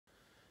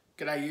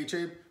G'day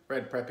YouTube,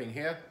 Red Prepping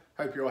here.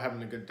 Hope you're all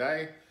having a good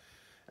day.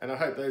 And I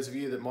hope those of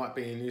you that might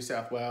be in New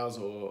South Wales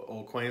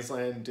or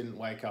Queensland didn't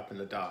wake up in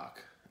the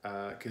dark.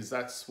 Because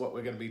that's what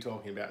we're going to be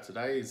talking about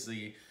today is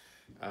the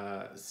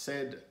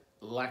said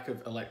lack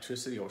of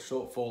electricity or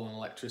shortfall in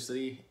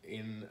electricity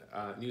in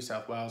New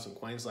South Wales and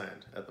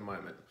Queensland at the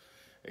moment.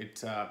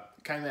 It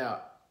came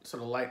out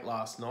sort of late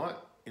last night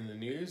in the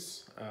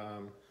news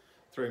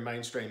through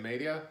mainstream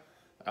media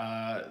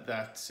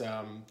that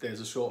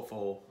there's a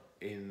shortfall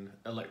in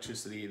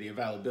electricity, the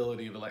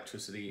availability of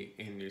electricity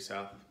in New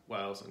South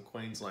Wales and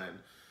Queensland.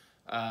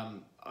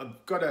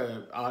 I've got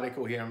an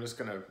article here I'm just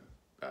going to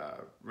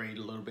read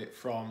a little bit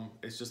from.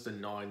 It's just a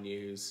 9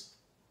 News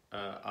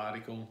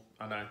article.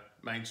 I know,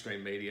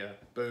 mainstream media,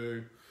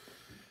 boo.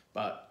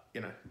 But,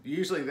 you know,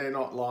 usually they're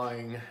not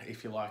lying,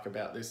 if you like,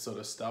 about this sort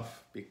of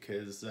stuff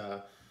because,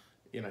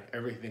 you know,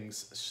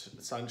 everything's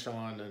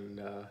sunshine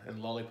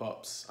and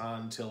lollipops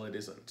until it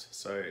isn't.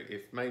 So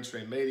if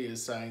mainstream media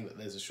is saying that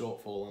there's a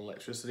shortfall in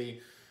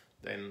electricity,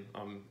 then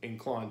I'm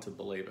inclined to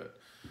believe it.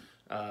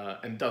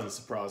 And it doesn't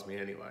surprise me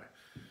anyway.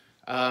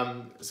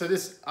 So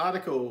this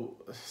article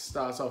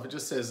starts off, it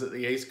just says that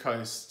the East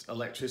Coast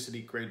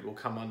electricity grid will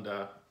come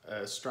under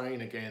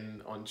strain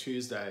again on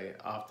Tuesday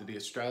after the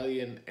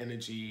Australian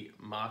Energy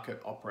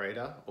Market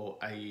Operator, or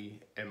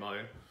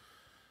AEMO,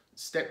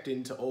 stepped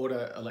in to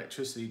order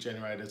electricity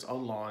generators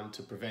online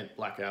to prevent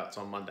blackouts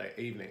on Monday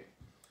evening.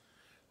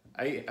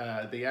 The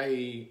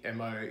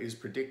AEMO is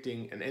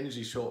predicting an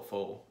energy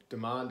shortfall,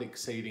 demand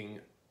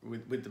exceeding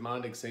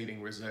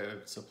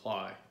reserved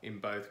supply in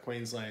both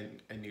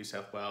Queensland and New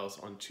South Wales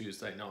on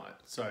Tuesday night.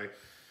 So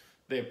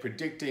they're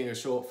predicting a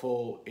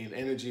shortfall in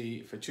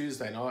energy for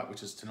Tuesday night,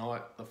 which is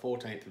tonight, the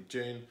 14th of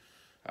June,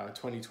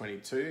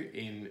 2022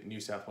 in New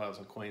South Wales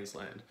and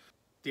Queensland.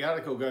 The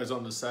article goes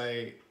on to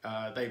say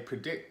they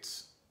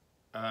predict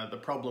the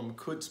problem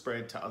could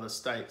spread to other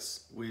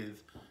states,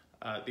 with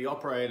the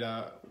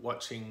operator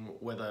watching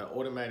whether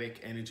automatic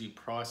energy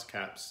price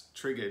caps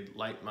triggered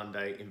late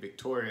Monday in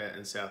Victoria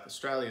and South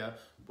Australia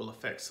will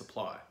affect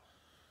supply.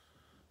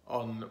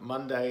 On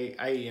Monday,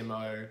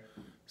 AEMO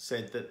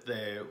said that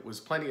there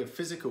was plenty of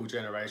physical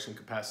generation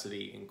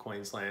capacity in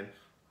Queensland,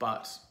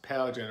 but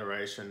power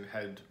generation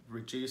had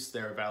reduced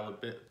their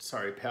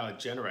power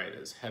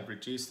generators had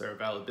reduced their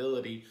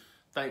availability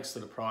thanks to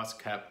the price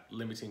cap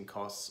limiting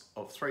costs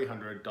of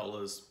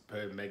 $300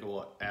 per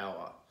megawatt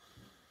hour.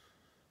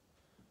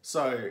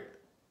 So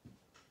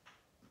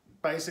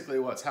basically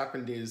what's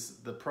happened is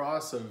the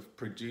price of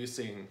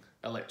producing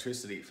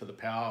electricity for the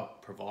power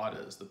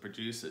providers, the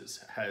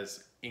producers,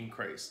 has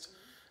increased.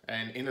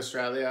 And in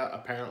Australia,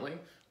 apparently,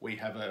 we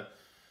have a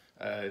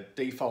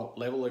default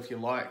level, if you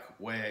like,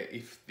 where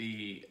if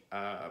the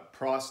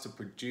price to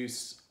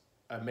produce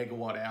a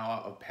megawatt hour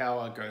of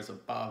power goes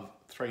above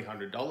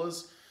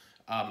 $300,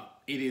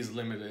 it is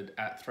limited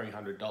at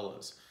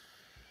 $300.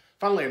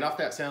 Funnily enough,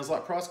 that sounds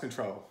like price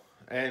control.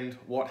 And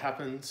what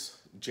happens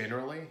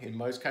generally in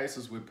most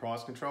cases with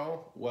price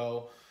control?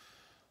 Well,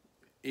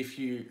 if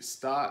you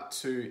start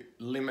to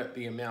limit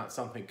the amount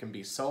something can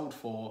be sold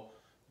for,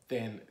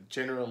 then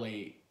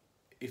generally,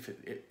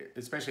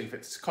 especially if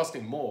it's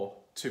costing more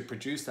to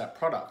produce that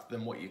product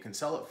than what you can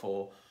sell it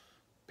for,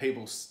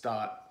 people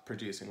start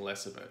producing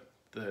less of it.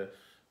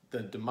 The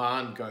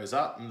demand goes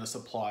up and the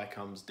supply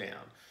comes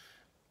down.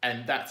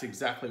 And that's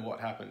exactly what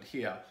happened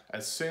here.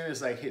 As soon as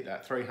they hit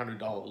that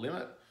 $300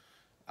 limit,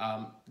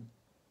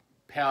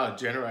 power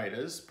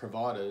generators,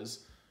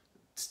 providers,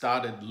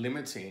 started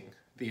limiting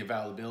the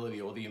availability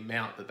or the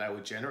amount that they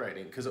were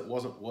generating because it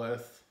wasn't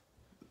worth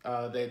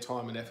their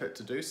time and effort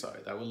to do so.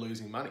 They were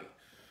losing money.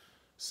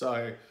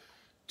 So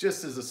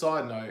just as a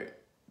side note,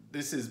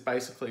 this is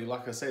basically,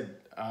 like I said,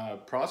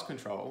 price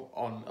control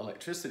on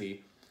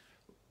electricity.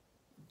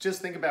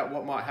 Just think about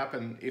what might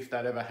happen if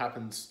that ever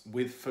happens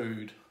with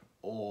food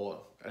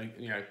or,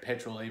 you know,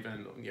 petrol,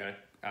 even, you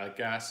know,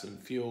 gas and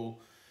fuel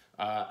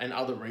and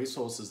other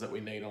resources that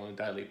we need on a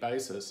daily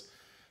basis.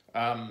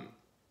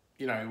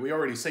 You know, we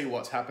already see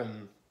what's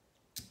happened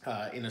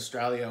in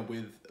Australia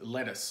with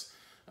lettuce.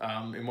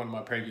 In one of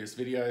my previous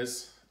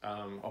videos,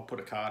 I'll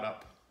put a card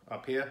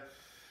up here.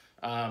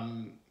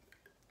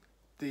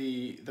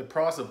 The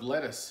price of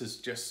lettuce has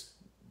just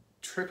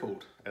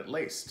tripled at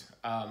least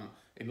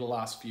in the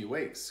last few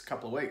weeks,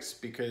 couple of weeks,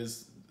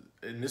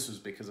 and this was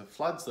because of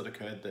floods that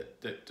occurred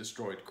that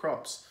destroyed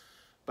crops.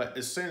 But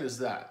as soon as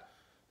that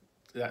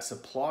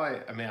supply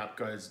amount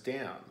goes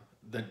down,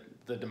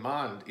 the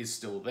demand is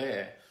still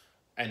there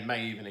and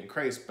may even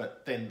increase,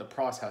 but then the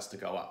price has to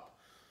go up.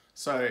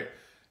 So,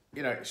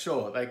 you know,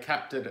 sure, they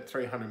capped it at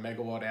 300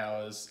 megawatt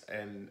hours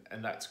and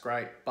that's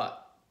great,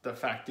 but the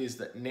fact is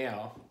that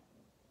now,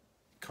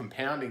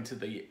 compounding to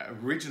the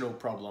original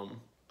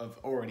problem of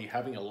already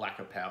having a lack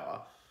of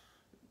power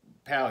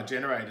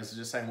generators are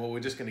just saying, well, we're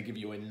just going to give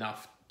you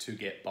enough to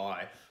get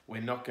by.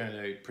 We're not going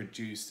to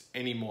produce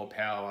any more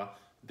power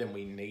than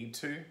we need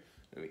to.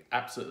 We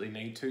absolutely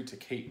need to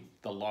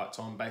keep the lights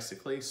on,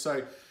 basically.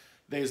 So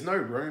there's no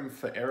room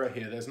for error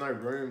here. There's no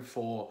room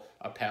for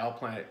a power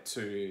plant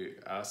to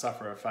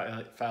suffer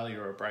a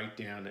failure or a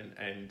breakdown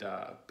and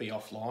be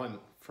offline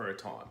for a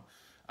time.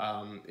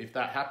 If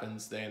that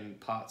happens, then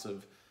parts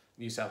of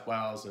New South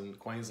Wales and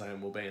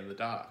Queensland will be in the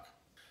dark.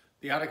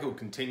 The article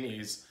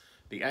continues,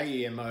 the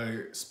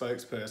AEMO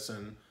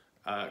spokesperson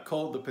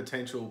called the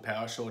potential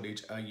power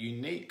shortage a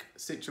unique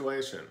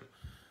situation,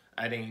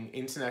 adding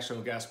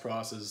international gas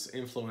prices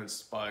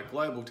influenced by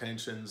global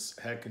tensions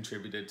had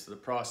contributed to the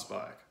price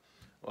spike.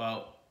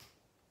 Well,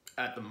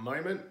 at the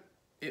moment,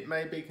 it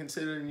may be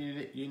considered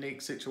a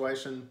unique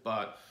situation,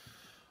 but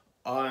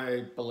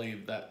I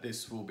believe that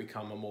this will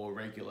become a more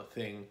regular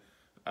thing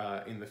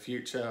in the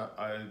future.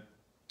 I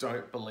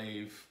don't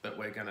believe that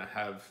we're going to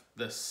have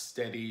the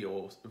steady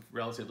or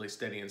relatively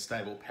steady and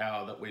stable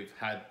power that we've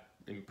had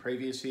in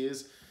previous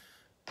years.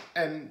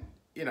 And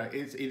you know,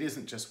 it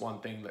isn't just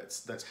one thing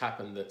that's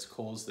happened that's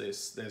caused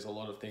this. There's a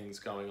lot of things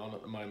going on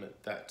at the moment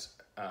that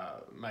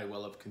may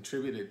well have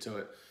contributed to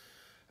it.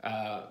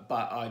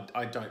 But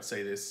I don't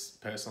see this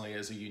personally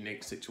as a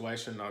unique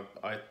situation.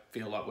 I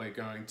feel like we're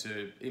going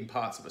to, in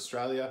parts of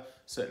Australia,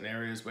 certain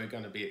areas, we're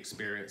going to be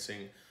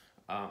experiencing,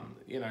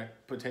 you know,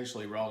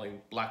 potentially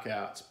rolling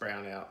blackouts,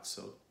 brownouts,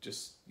 or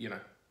just, you know,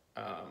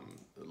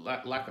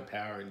 lack of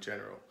power in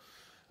general.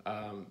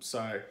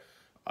 So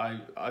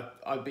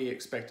I'd be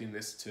expecting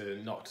this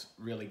to not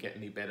really get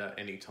any better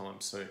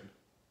anytime soon.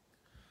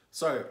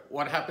 So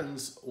what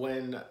happens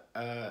when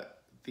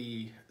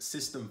the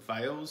system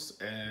fails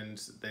and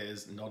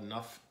there's not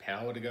enough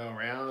power to go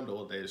around,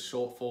 or there's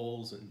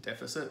shortfalls and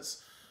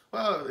deficits?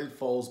 Well, it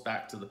falls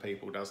back to the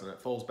people, doesn't it?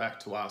 It falls back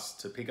to us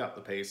to pick up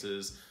the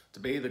pieces, to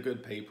be the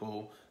good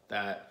people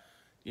that,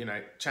 you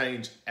know,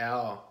 change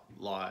our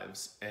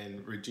lives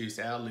and reduce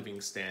our living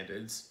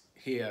standards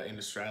here in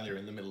Australia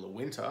in the middle of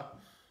winter,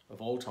 of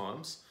all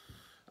times.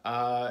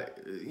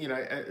 You know,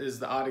 as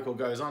the article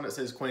goes on, it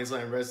says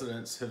Queensland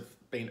residents have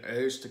been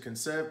urged to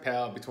conserve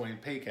power between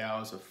peak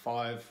hours of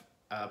 5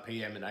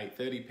 p.m. and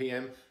 8:30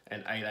 p.m.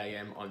 and 8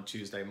 a.m. on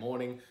Tuesday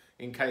morning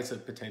in case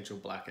of potential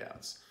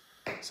blackouts.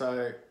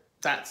 So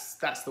that's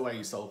the way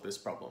you solve this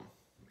problem.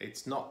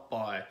 It's not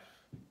by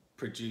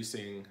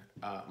producing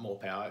more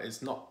power.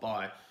 It's not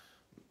by,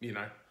 you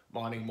know,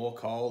 mining more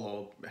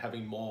coal or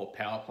having more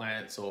power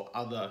plants or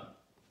other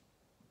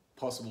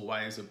possible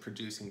ways of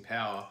producing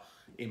power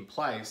in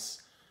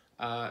place.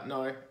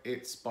 No,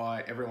 it's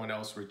by everyone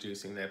else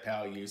reducing their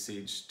power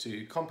usage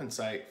to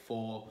compensate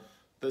for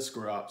the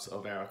screw-ups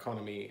of our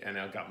economy and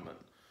our government.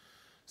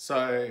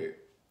 So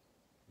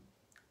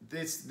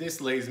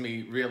this leads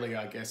me really,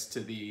 I guess, to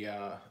the,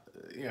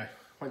 you know,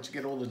 once you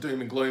get all the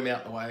doom and gloom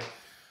out the way,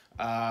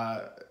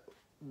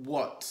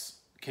 what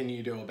can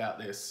you do about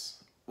this?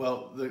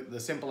 Well, the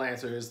simple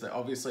answer is that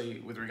obviously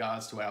with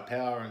regards to our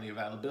power and the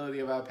availability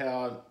of our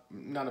power,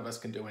 none of us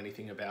can do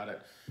anything about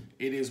it.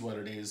 It is what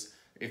it is.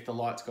 If the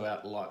lights go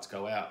out, the lights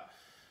go out.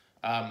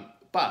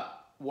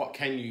 But what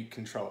can you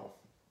control?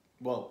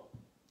 Well,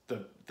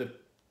 the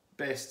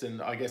best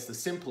and I guess the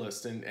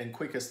simplest and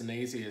quickest and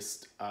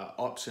easiest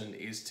option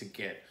is to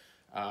get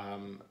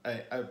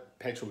a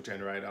petrol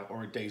generator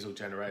or a diesel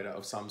generator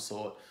of some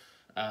sort.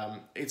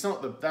 That's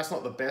not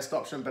the best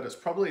option, but it's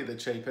probably the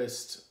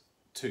cheapest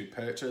to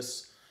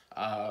purchase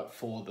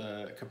for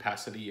the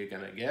capacity you're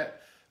going to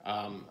get.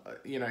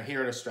 You know,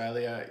 here in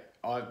Australia,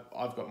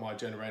 I've got my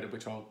generator,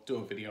 which I'll do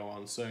a video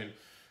on soon.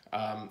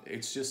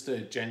 It's just a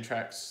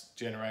Gentrax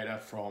generator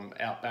from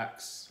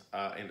Outbacks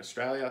in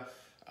Australia.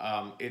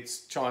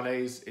 It's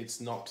Chinese. It's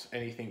not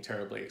anything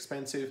terribly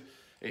expensive.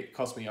 It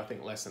cost me, I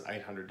think, less than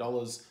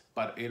 $800,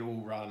 but it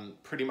will run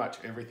pretty much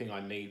everything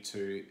I need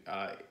to.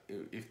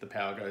 If the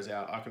power goes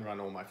out, I can run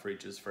all my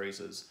fridges,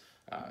 freezers,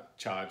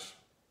 charge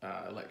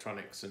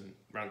electronics, and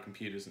run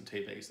computers and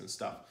TVs and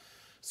stuff.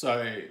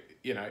 So,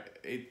 you know,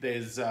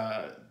 there's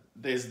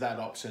that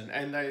option,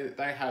 and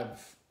they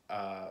have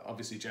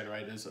obviously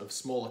generators of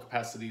smaller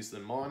capacities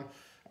than mine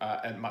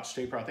and much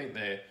cheaper. I think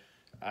their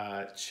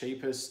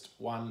cheapest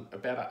one,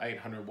 about an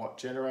 800 watt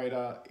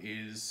generator,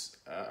 is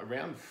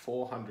around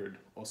 $400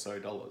 or so,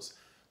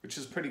 which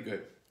is pretty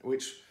good.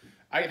 Which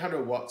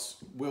 800 watts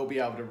will be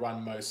able to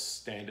run most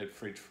standard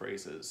fridge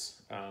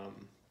freezers,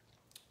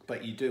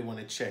 but you do want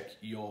to check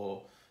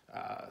your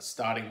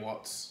starting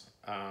watts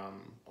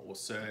or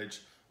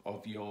surge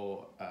of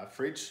your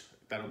fridge.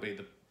 That'll be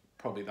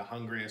probably the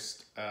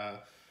hungriest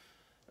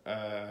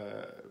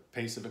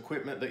piece of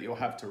equipment that you'll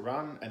have to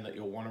run and that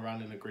you'll want to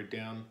run in a grid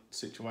down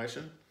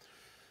situation.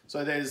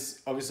 So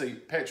there's obviously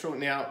petrol.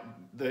 Now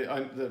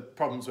the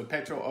problems with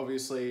petrol,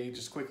 obviously,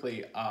 just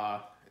quickly,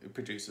 are it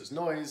produces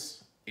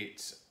noise,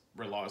 it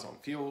relies on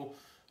fuel,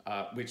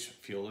 which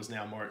fuel is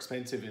now more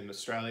expensive in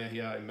Australia.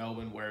 Here in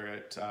Melbourne, we're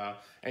at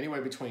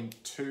anywhere between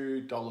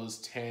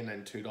 $2.10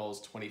 and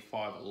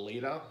 $2.25 a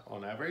litre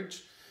on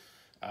average.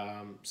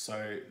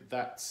 So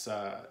that's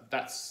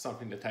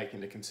something to take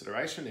into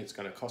consideration. It's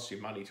going to cost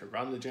you money to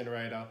run the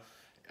generator.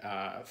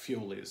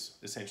 Fuel is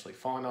essentially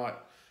finite,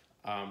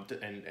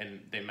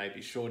 and there may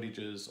be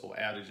shortages or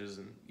outages,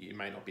 and you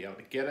may not be able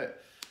to get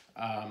it.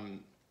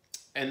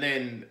 And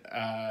then,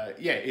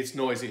 yeah, it's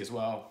noisy as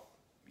well,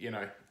 you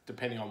know,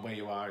 depending on where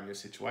you are in your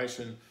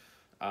situation.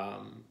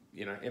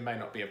 You know, it may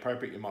not be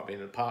appropriate. You might be in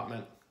an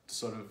apartment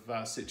sort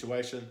of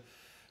situation.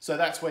 So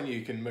that's when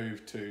you can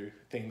move to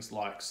things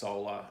like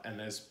solar, and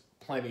there's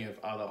plenty of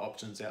other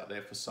options out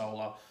there for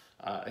solar.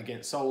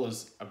 Again,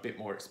 solar's a bit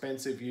more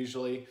expensive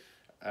usually,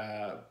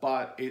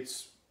 but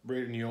it's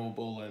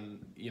renewable,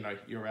 and you know,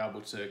 you're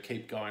able to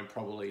keep going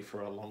probably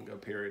for a longer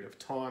period of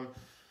time.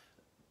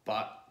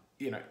 But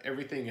you know,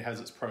 everything has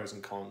its pros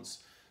and cons.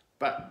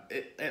 But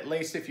at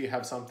least if you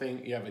have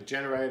something, you have a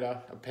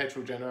generator, a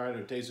petrol generator,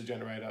 a diesel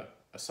generator,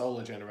 a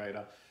solar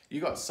generator, you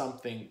got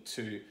something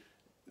to,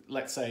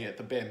 let's say at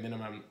the bare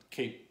minimum,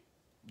 keep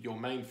your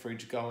main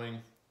fridge going,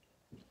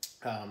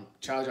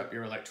 charge up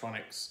your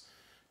electronics,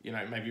 you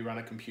know, maybe run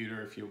a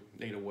computer if you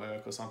need to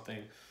work or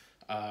something,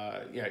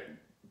 yeah,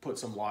 put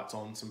some lights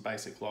on, some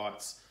basic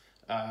lights,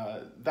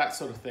 that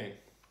sort of thing.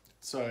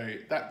 So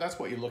that's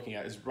what you're looking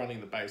at, is running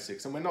the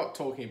basics. And we're not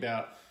talking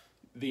about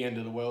the end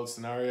of the world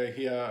scenario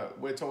here.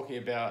 We're talking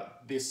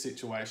about this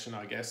situation,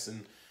 I guess,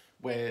 and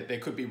where there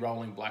could be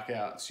rolling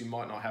blackouts. You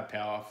might not have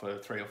power for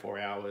 3 or 4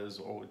 hours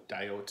or a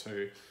day or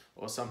two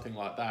or something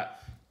like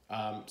that.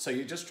 So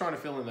you're just trying to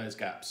fill in those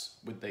gaps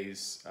with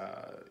these,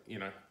 you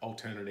know,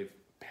 alternative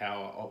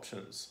power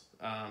options.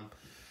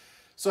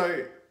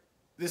 So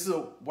this is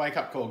a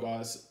wake-up call,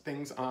 guys.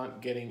 Things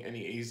aren't getting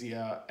any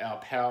easier. Our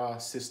power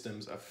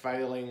systems are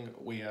failing.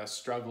 We are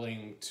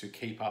struggling to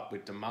keep up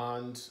with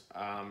demand,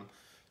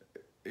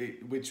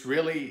 which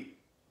really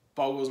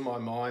boggles my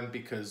mind,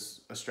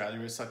 because Australia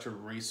is such a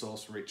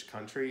resource-rich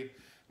country.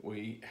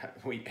 We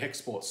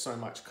export so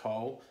much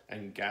coal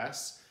and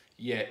gas,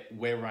 yet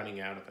we're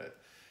running out of it.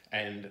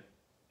 And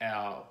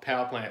our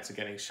power plants are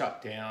getting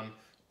shut down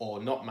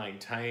or not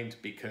maintained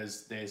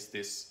because there's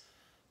this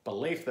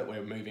belief that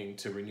we're moving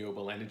to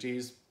renewable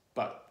energies,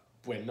 but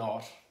we're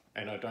not,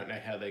 and I don't know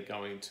how they're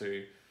going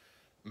to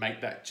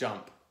make that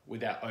jump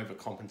without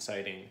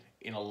overcompensating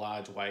in a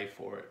large way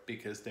for it,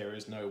 because there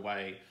is no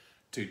way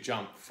to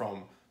jump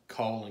from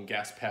coal and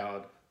gas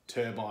powered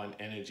turbine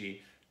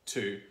energy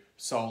to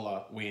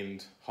solar,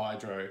 wind,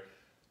 hydro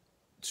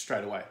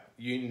straight away.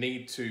 You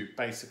need to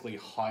basically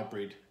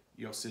hybrid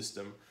your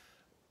system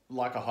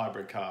like a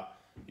hybrid car.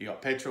 You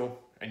got petrol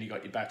and you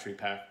got your battery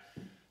pack,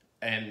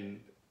 and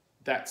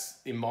that's,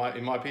 in my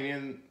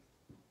opinion,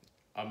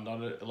 I'm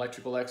not an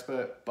electrical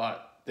expert,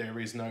 but there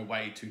is no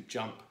way to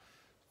jump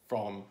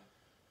from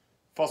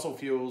fossil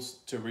fuels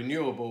to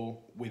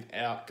renewable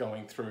without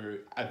going through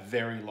a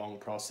very long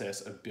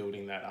process of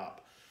building that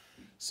up.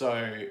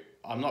 So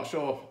I'm not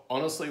sure,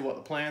 honestly, what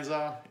the plans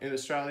are in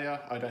Australia.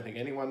 I don't think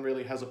anyone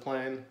really has a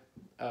plan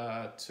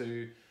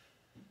to,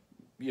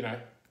 you know,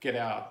 get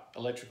our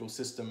electrical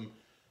system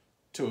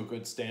to a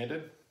good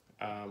standard,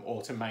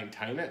 or to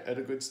maintain it at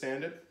a good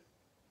standard.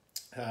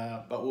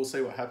 But we'll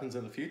see what happens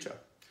in the future.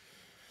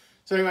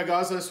 So anyway,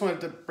 guys, I just wanted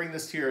to bring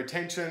this to your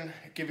attention,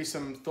 give you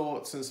some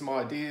thoughts and some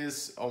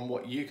ideas on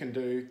what you can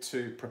do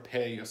to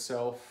prepare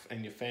yourself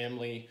and your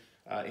family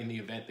in the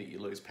event that you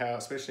lose power,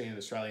 especially in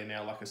Australia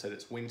now. Like I said,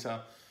 it's winter.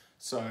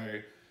 So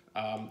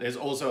there's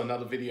also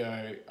another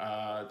video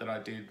that I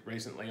did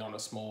recently on a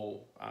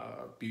small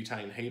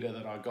butane heater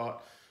that I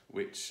got,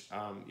 which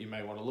you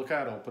may want to look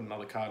at. I'll put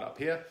another card up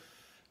here.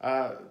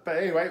 But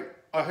anyway,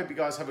 I hope you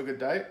guys have a good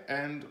day,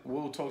 and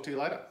we'll talk to you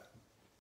later.